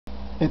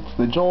It's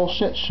the Joel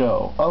Shit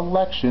Show,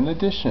 Election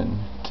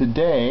Edition.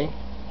 Today,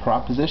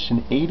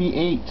 Proposition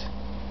 88.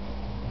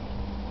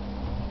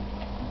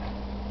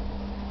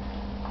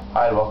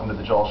 Hi, welcome to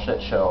the Joel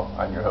Shit Show.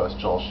 I'm your host,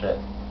 Joel Shit.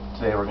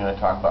 Today we're going to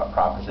talk about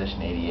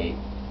Proposition 88.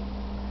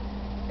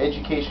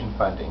 Education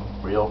funding,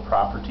 real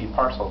property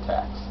parcel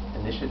tax,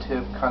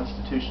 initiative,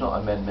 constitutional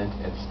amendment,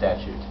 and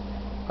statute.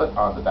 Put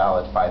on the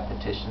ballot by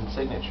petition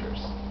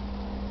signatures.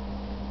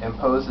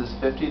 Imposes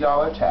 $50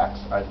 tax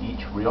on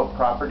each real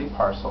property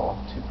parcel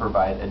to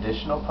provide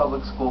additional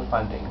public school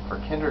funding for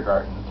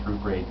kindergarten through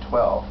grade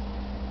 12.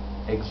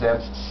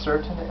 Exempts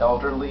certain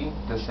elderly,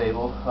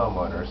 disabled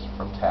homeowners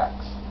from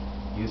tax.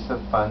 Use of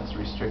funds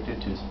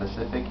restricted to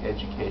specific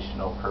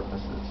educational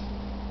purposes.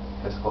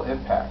 Fiscal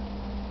impact.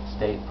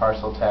 State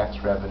parcel tax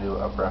revenue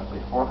of roughly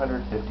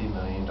 $450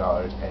 million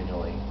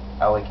annually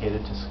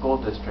allocated to school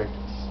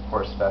districts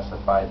for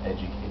specified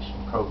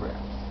education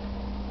programs.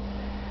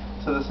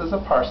 So this is a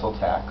parcel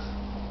tax.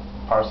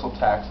 Parcel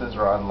taxes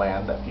are on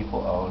land that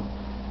people own,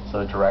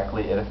 so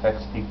directly it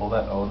affects people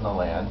that own the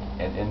land,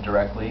 and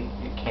indirectly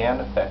it can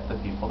affect the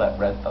people that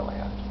rent the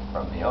land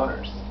from the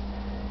owners.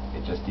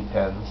 It just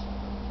depends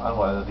on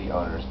whether the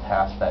owners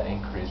pass that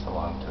increase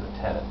along to the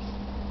tenants.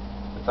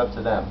 It's up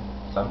to them.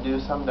 Some do,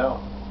 some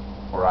don't.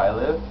 Where I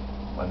live,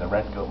 when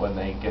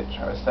they get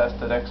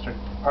assessed an extra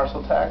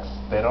parcel tax,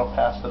 they don't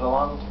pass it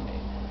along to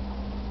me.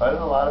 But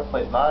in a lot of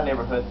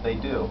neighborhoods they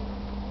do.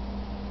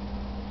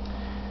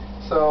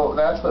 So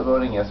that's what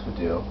voting yes would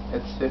do.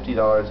 It's $50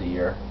 a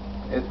year.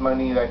 It's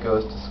money that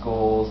goes to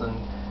schools and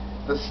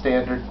the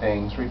standard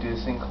things,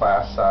 reducing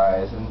class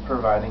size and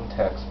providing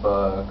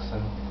textbooks,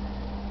 and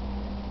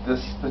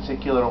this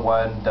particular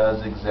one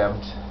does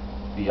exempt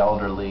the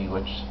elderly,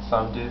 which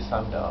some do,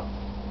 some don't.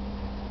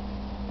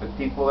 The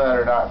people that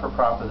are not for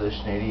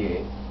Proposition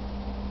 88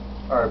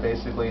 are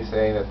basically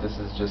saying that this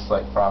is just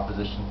like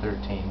Proposition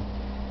 13,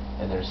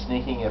 and they're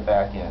sneaking it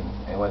back in.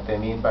 And what they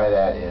mean by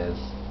that is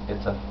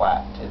it's a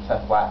flat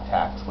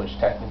tax, which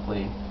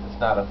technically it's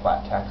not a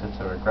flat tax, it's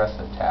a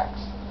regressive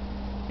tax,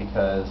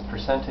 because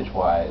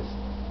percentage-wise,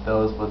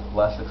 those with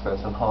less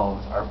expensive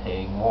homes are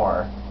paying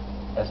more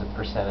as a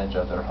percentage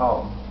of their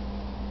home.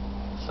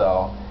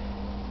 So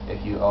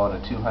if you own a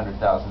 $200,000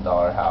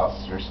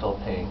 house, you're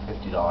still paying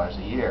 $50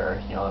 a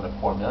year. If you own a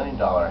 $4 million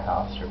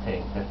house, you're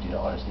paying $50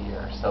 a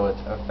year. So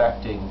it's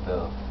affecting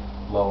the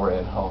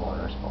lower-end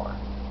homeowners more.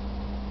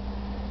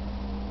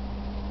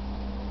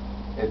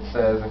 It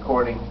says,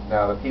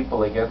 now the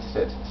people against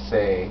it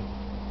say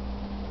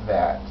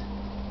that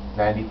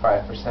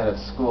 95% of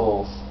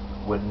schools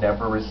would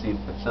never receive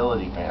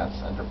facility grants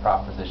under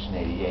Proposition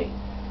 88.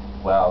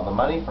 Well, the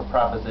money for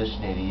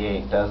Proposition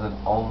 88 doesn't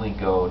only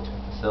go to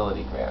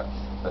facility grants,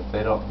 but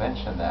they don't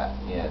mention that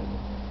in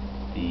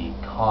the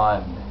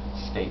con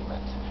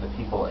statement, the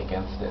people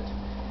against it.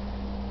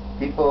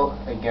 People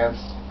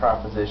against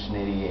Proposition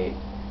 88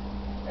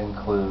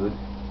 include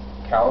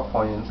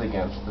Californians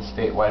against the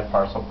statewide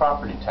parcel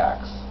property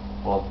tax.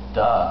 Well,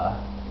 duh.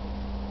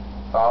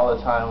 That's all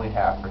the time we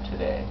have for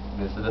today.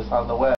 Visit us on the web.